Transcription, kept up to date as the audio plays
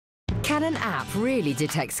Can an app really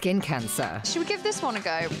detect skin cancer? Should we give this one a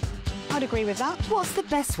go? I'd agree with that. What's the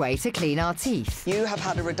best way to clean our teeth? You have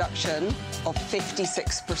had a reduction of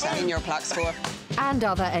 56% in your plaque score. And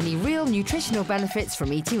are there any real nutritional benefits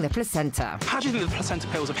from eating the placenta? How do you think the placenta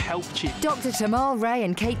pills have helped you? Dr. Tamal Ray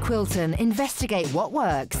and Kate Quilton investigate what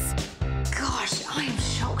works Gosh, I am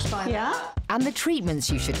shocked by that. Yeah? and the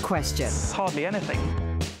treatments you should question. Hardly anything.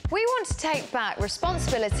 We want to take back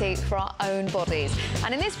responsibility for our own bodies.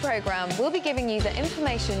 And in this programme, we'll be giving you the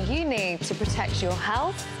information you need to protect your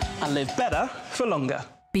health And live better for longer.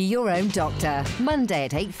 Be your own doctor, Monday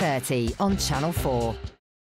at 8:30 on Channel 4.